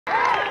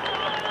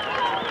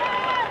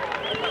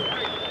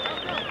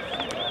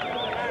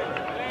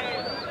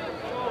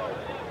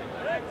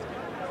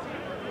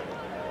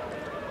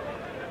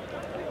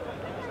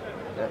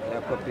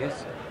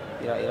pièce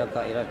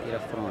ira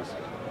France.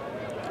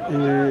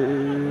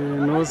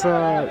 Noza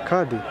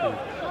kadi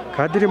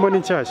irimo ni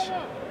nshyashya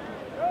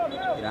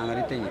Iranga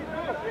ritenye.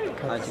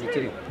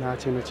 nta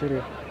kintu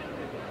kiriho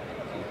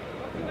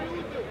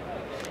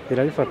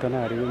irayifata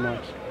ntariwe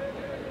make.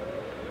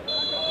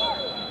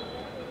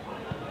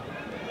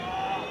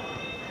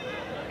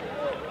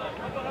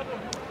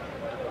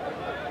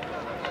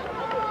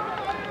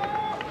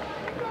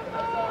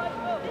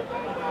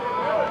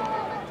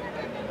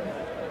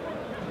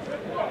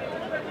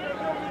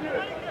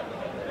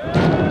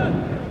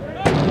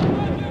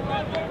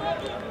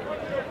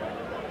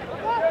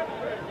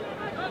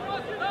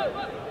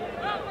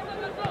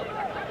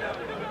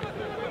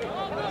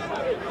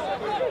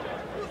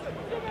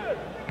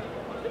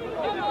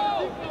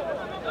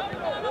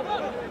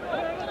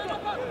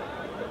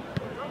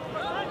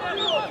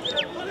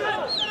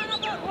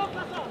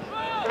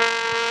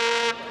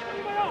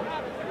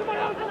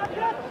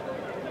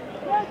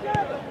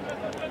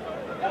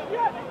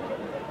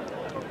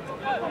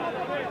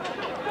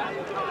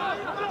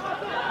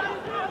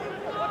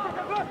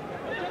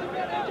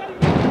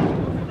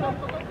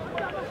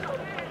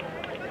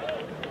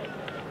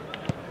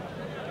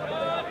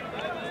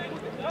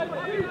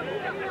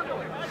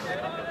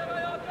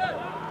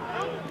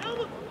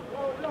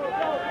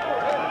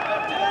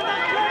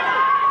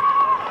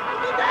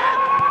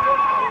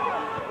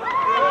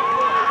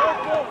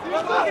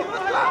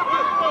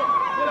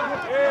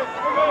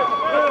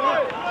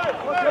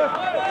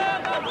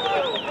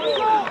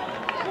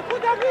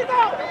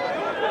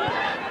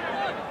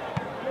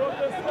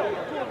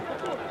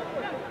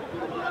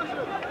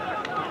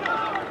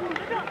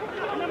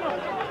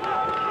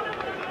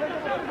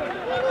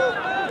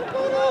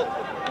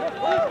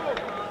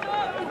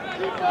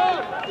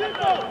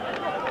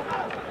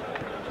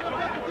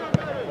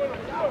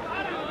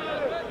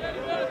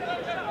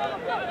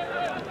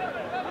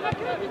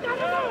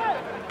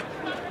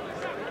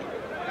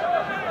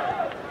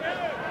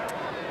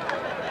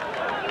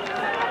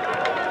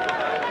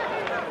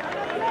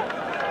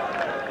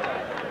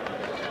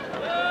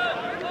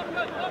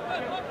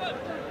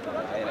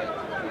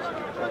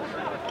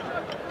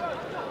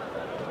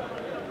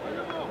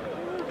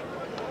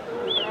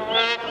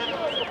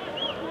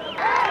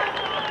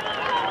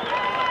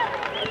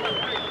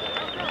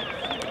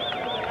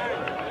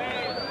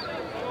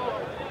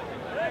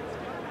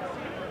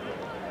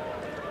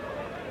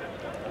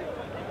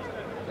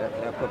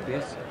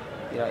 Pièce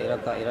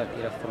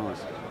ira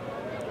France.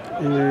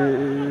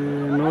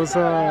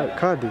 Noza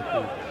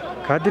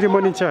kadi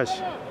irimo ni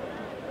nshyashya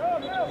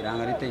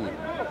Iranga ritenye.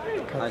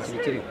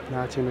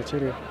 nta kintu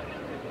kiriho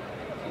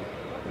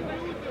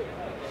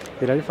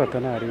irayifata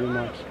ntariwe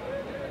make.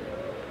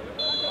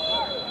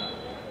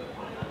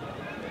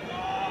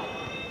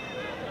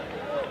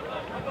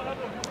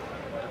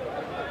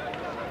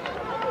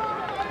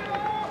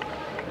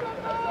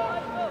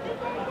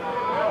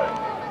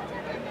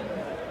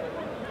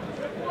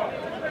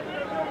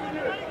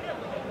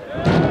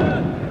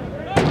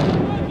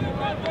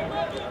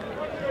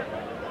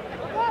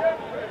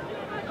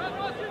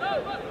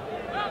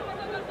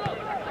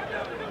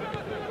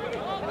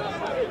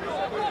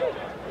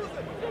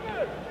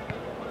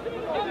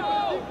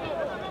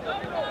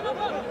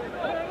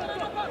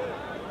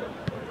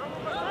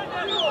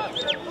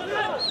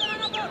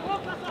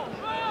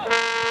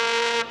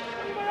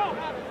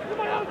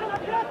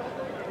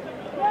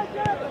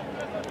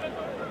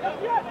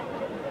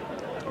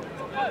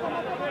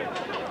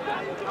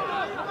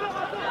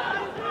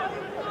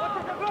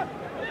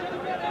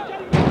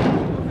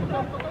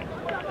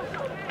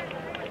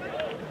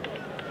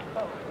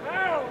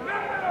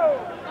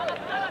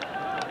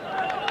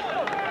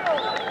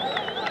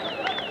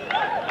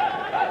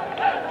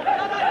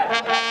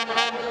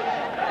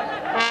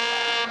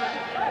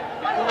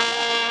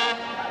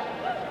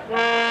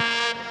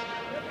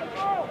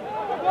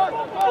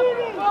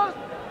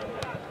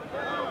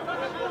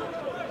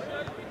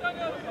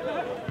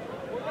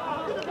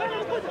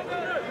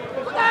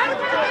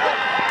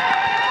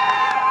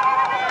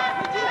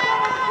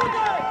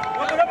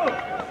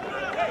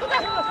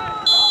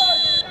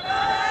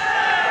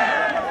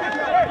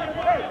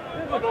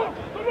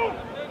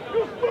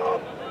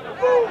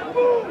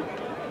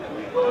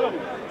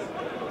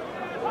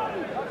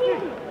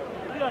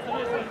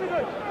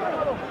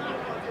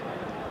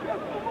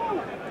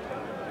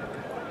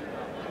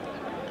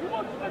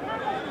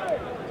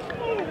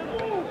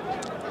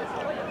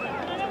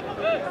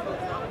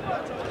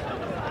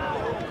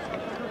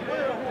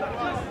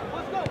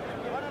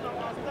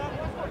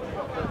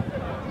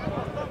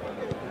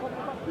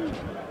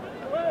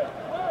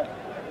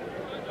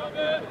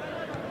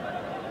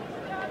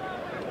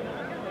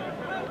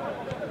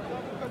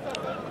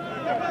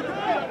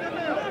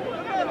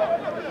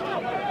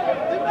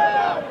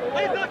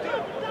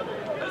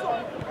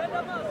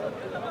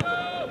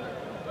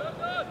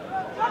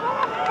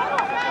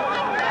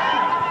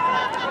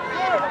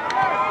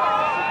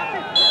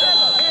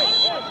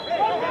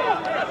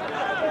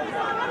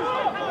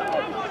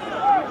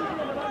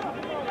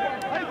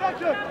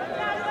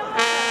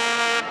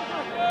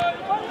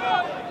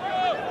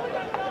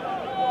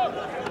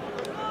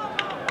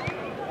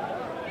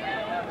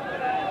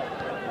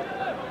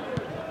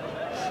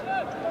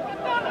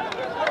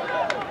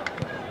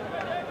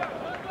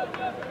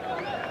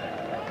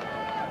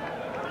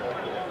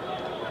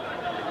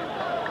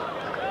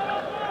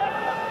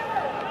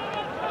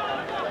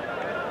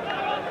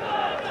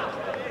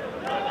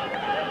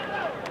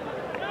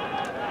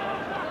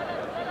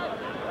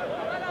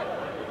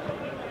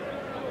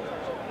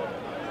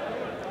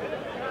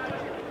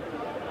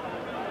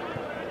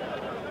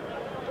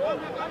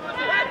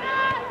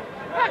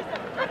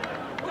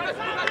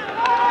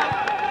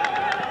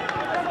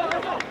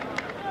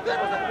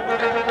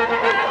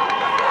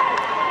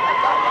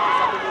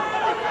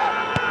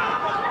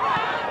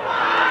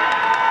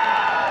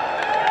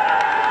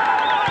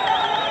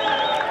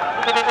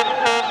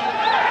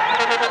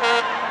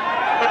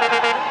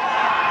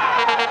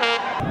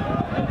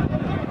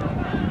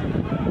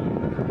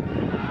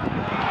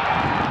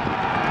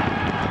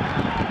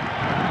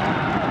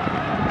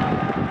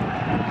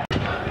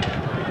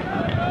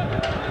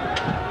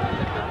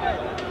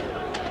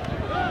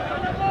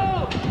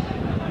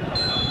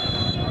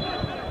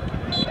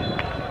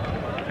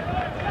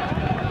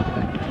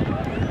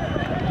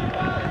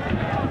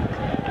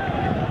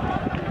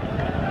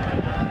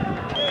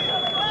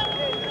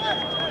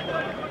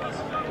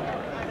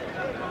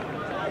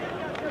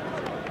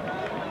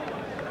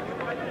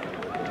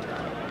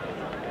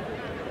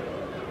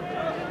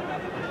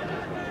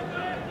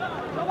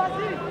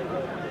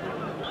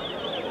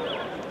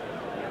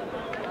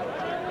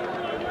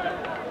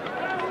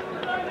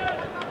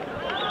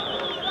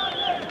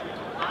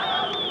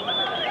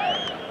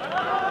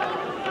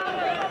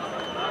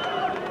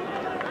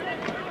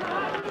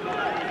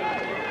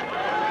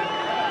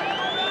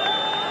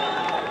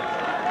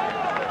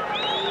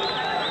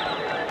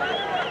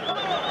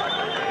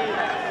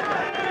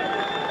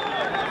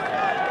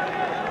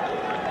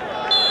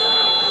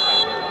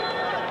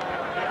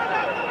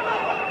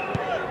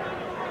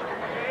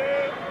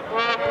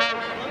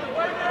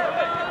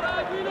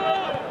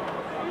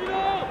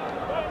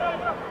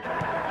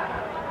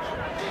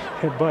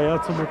 Ba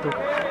yatse umutuku.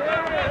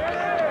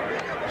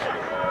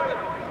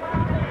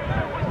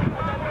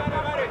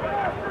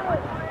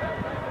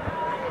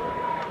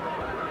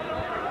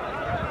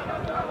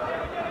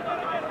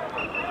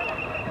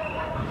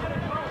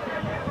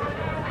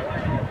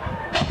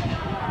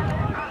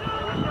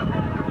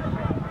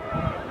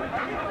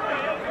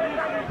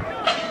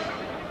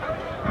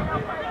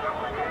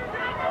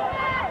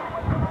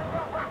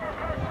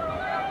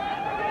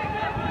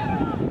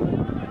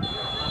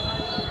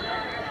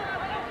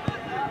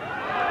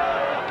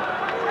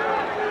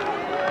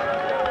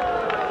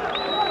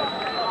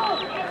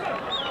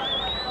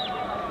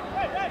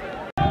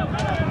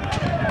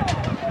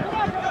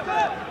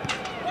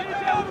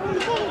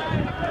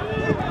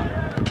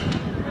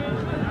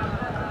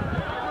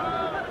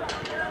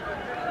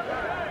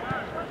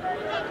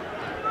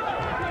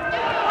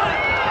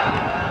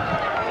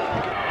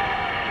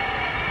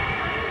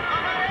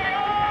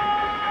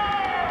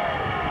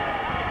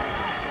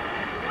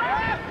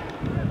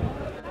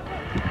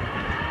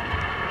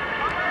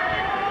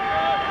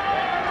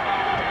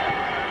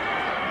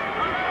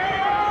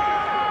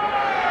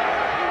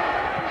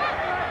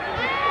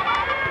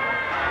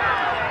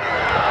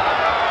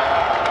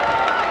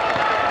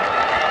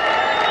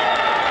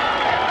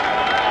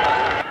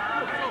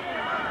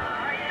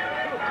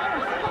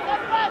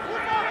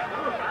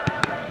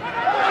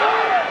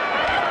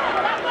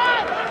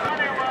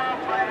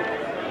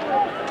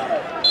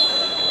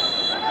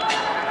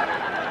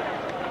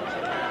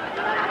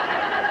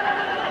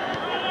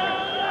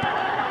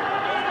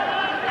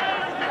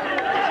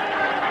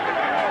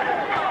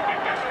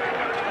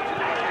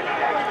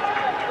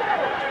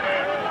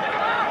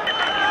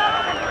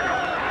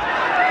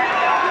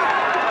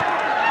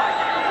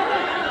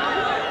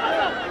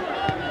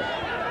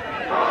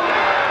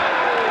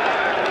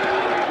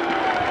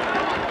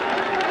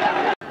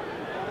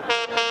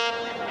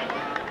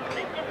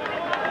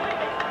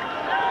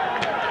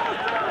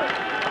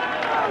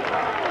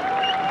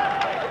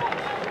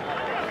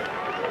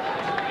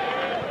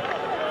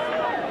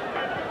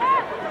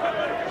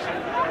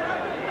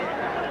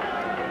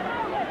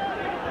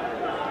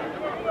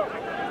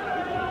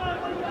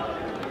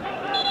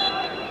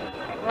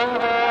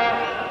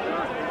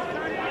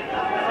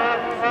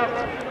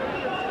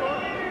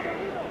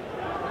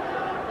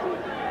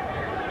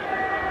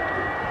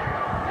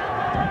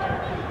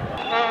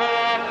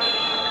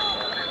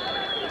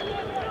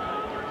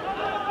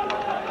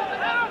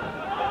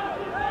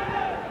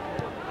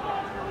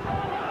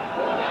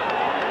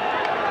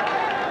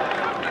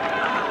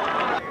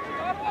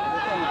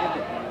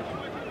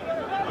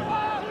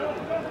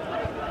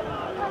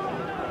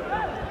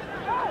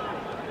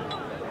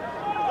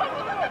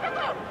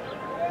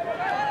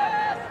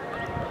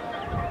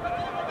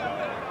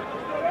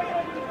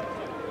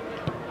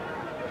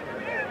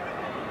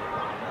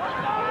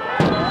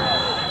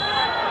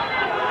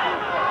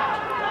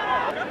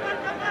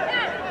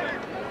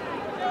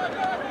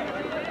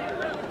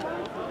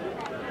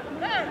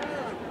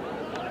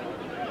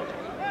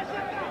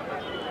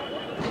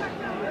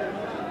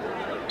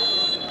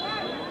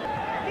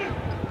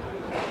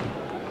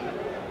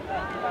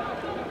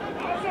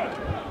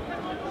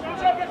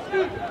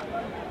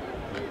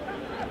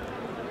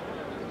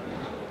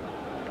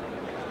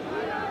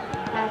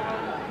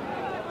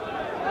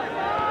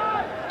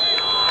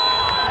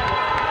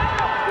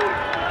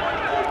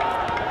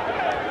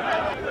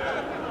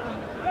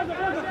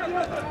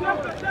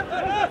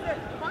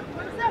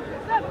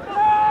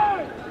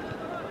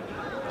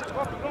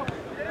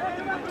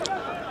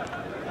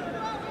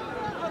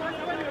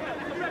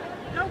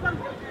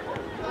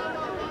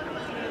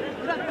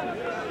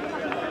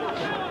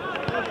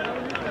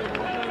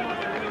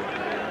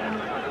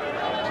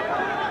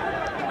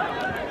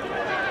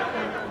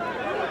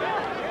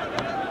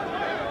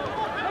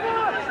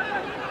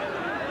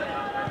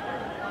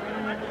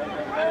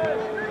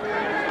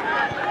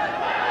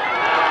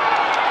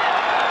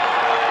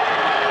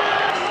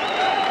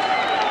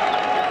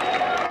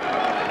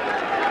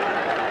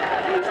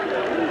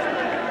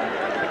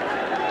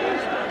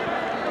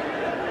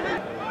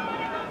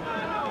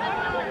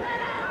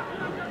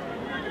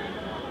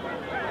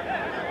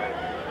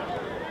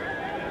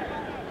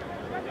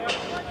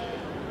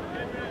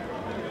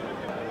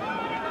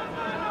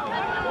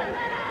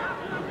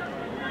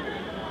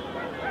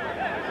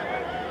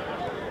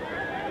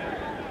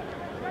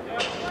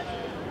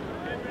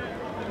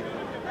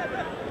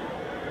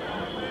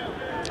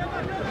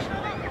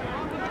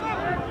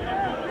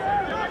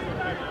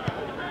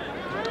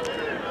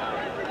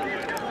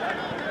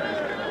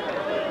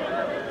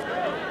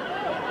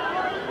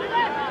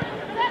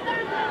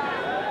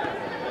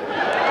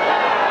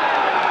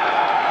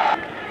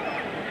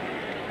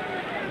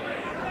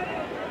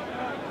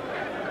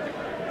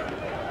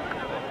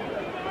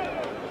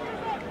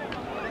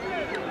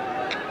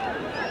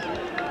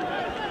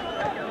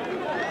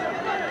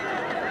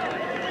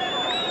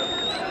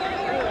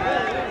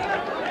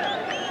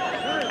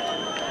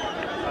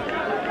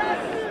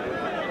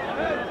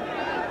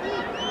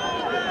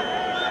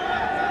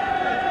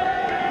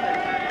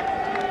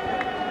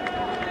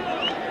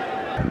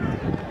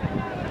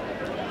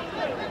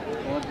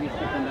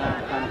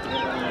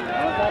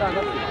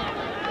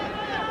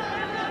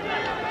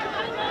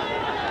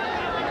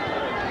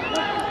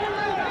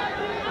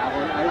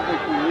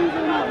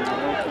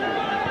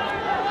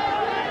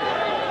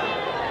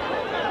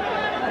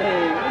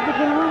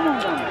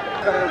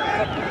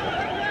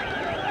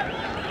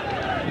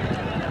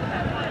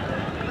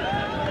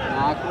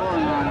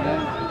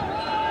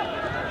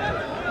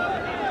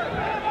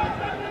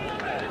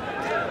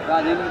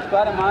 Nagenda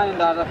utware mani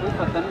ndaza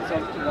kubifata n'isoza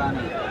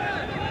ikiganiro.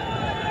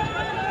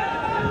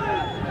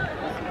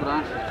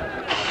 Branche.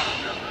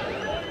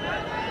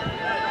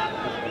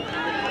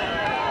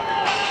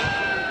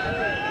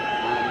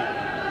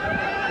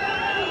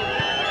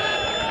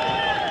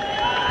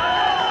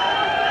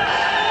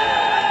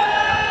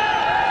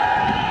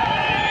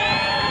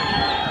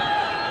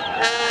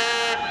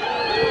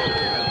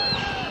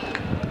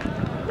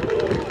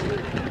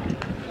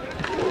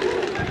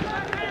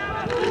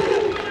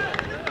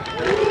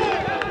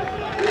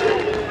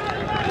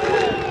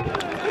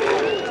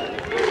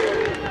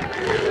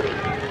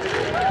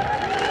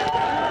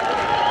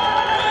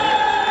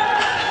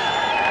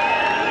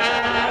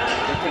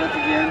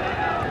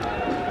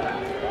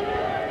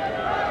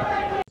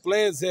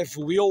 Players have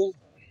will,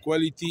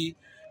 quality,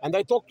 and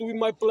I talked with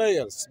my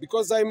players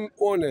because I'm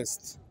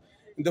honest.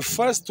 In the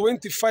first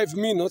 25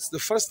 minutes, the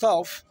first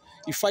half,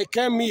 if I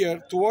came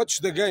here to watch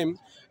the game,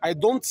 I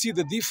don't see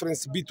the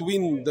difference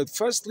between the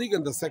first league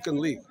and the second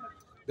league.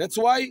 That's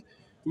why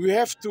we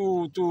have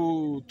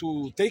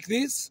to take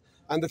this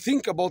and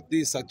think about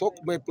this. I talked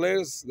to my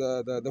players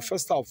the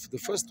first half, the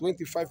first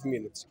 25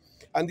 minutes,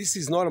 and this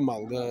is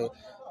normal.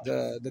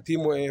 The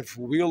team will have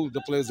will, the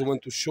players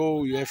want to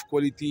show, you have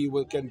quality,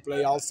 we can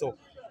play also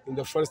in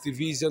the first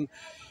division.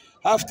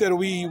 After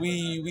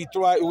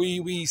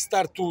we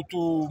start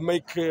to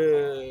make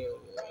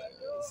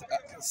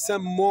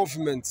some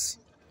movements,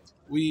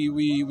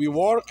 we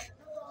work,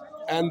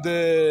 and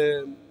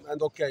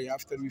okay,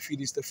 after we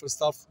finish the first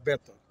half,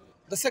 better.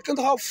 The second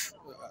half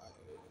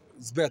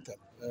is better.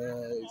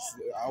 It's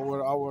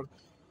our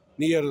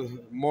near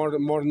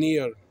more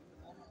near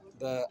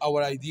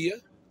our idea.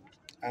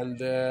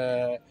 And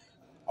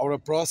our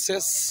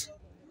process,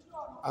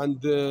 and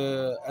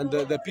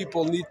the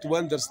people need to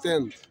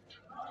understand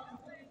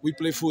we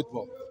play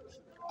football,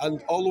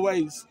 and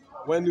always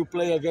when you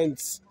play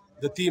against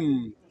the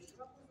team,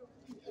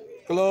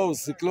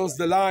 close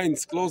the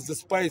lines, close the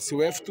space,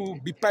 you have to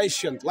be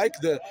patient, like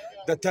the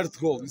third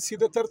goal. You see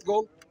the third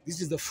goal?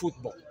 This is the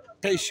football.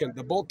 Patient.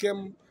 The ball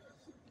came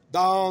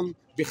down,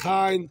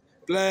 behind,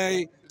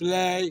 play,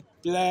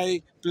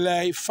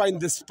 find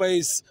the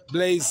space,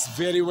 plays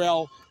very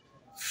well,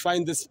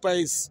 find the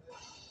space,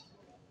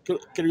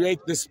 create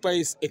the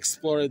space,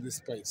 explore the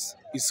space.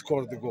 He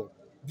scored the goal.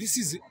 This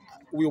is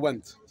we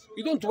want.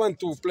 We don't want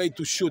to play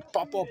to shoot,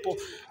 pop.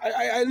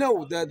 I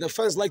know the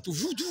fans like to,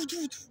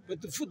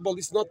 but the football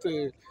is not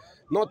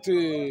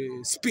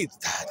speed.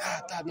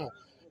 No,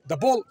 the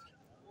ball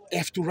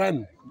have to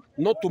run,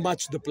 not too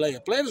much the player.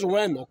 Players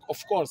run,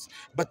 of course,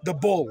 but the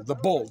ball.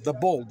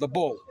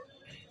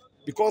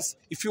 Because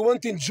if you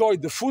want to enjoy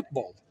the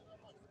football,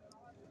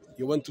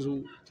 you want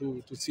to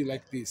see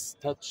like this: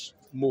 touch,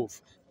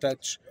 move,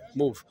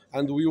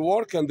 and we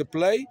work on the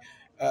play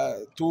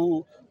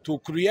to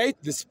create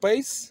the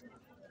space.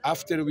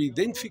 After we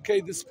identify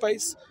the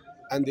space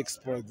and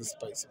explore the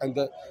space, and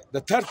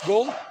the third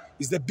goal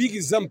is the big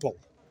example.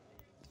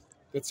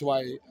 That's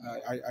why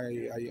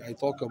I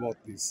talk about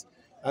this.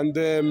 And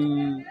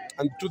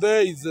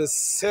today is the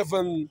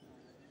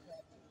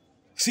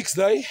sixth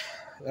day.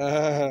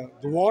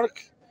 The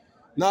work.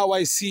 Now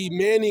I see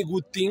many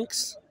good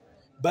things,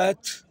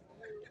 but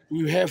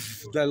we have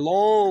the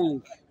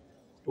long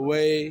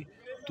way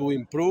to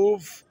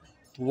improve,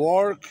 to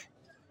work,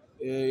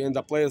 and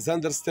the players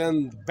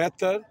understand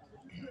better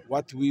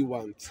what we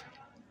want.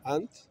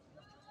 And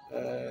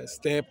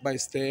step by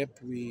step,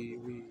 we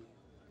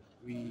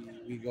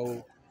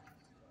go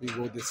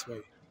this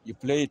way. You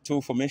play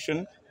two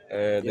formation.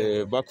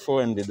 The back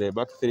four and the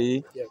back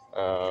three.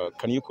 Yeah.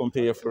 Can you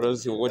compare for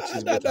us what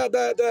is better?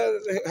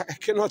 I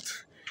cannot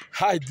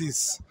hide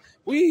this.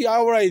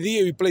 Our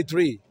idea, we play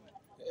three.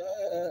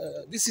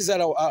 This is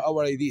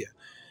our idea.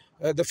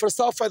 The first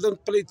half, I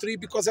don't play three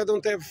because I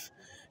don't have,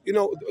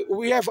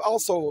 we have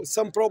also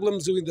some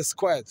problems with the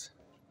squad.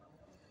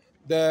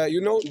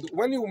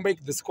 When you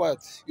make the squad,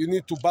 you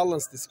need to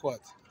balance the squad,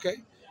 okay?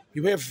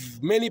 You have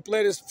many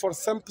players for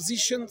some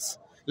positions,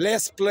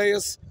 less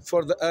players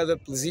for the other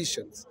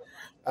positions.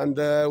 And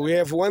we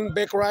have one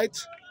back right,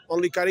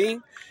 only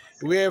Karim.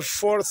 We have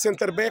 4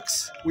 center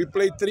backs. We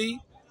play 3,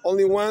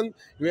 only one.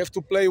 We have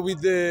to play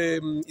with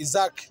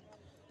Isaac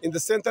in the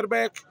center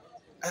back.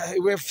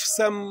 We have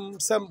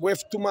we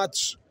have too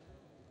much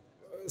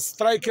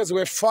strikers. We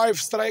have 5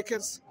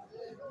 strikers.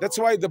 That's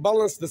why the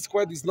balance, the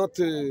squad is not.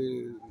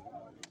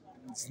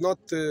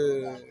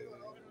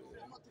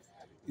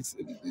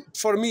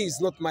 For me,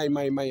 it's not my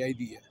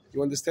idea.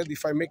 You understand?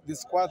 If I make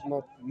this squad,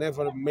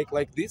 never make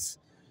like this,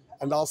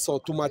 and also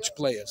too much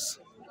players.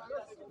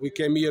 We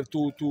came here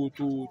to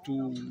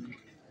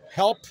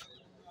help,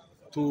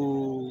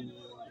 to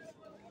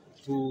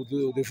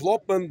the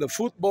development, the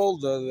football,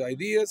 the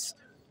ideas,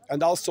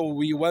 and also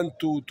we want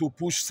to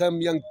push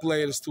some young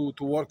players to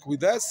work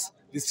with us.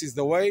 This is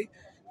the way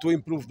to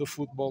improve the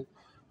football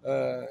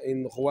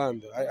in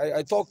Rwanda.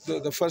 I talked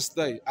the first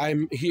day.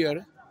 I'm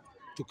here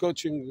to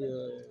coaching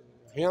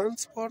Rayon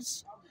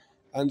Sports,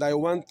 and I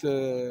want,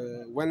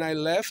 when I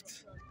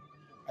left,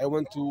 I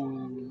want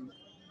to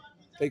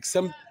take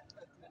some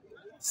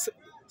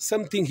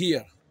something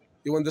here.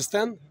 You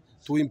understand?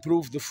 To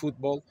improve the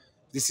football.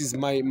 This is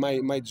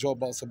my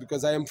job also,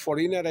 because I am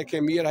foreigner. I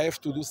came here. I have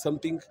to do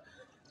something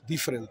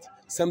different,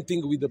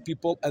 something with the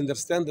people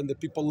understand and the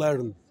people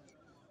learn.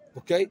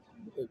 Okay,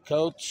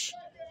 coach,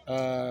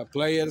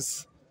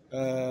 players,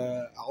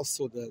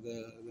 also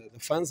the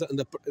fans and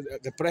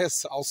the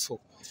press also.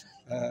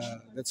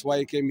 That's why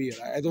I came here.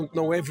 I don't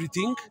know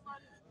everything,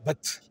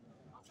 but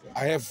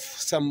I have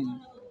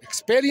some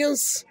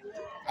experience.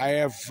 I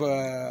have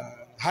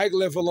high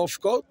level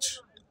of coach.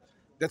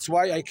 That's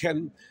why I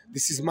can.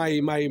 This is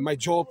my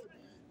job.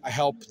 I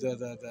help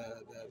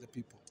the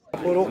people.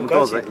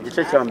 Umutoza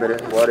igice cya mbere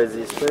wa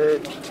resiste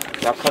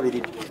ya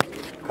kabiri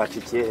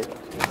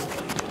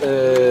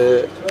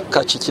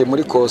kacikiye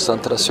muri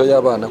concentration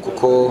y'abana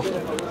kuko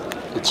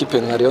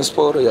ikipe nka Rayon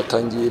Sports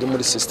yatangiye iri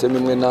muri system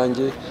imwe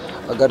nanjye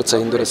agarutse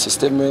ahindura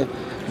system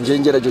ngiye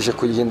ngerageje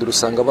kuyihindura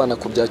usanga abana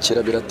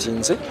kubyakira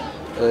biratinze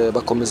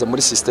bakomeza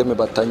muri system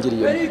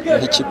batangiriye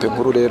nk'ikipe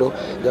nkuru rero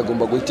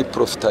yagomba guhita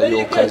profita iyo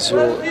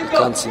occasion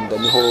ikansinda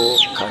niho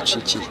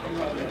kacikiye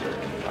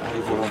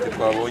volonté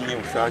twabonye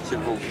ushake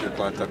bwo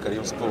kwataka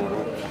Rayon Sports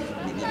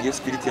ni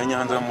spirit ya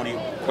Nyanza muri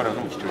korana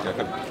no mu cyiciro cya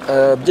kabiri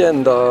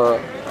byenda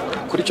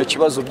kuri icyo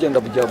kibazo byenda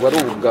byaba ari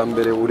ubwa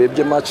mbere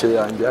urebye match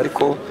yanjye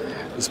ariko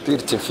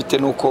spirit mfite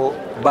nuko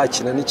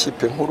bakina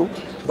n'ikipe nkuru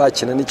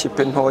bakina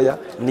n'ikipe ntoya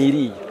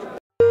niriye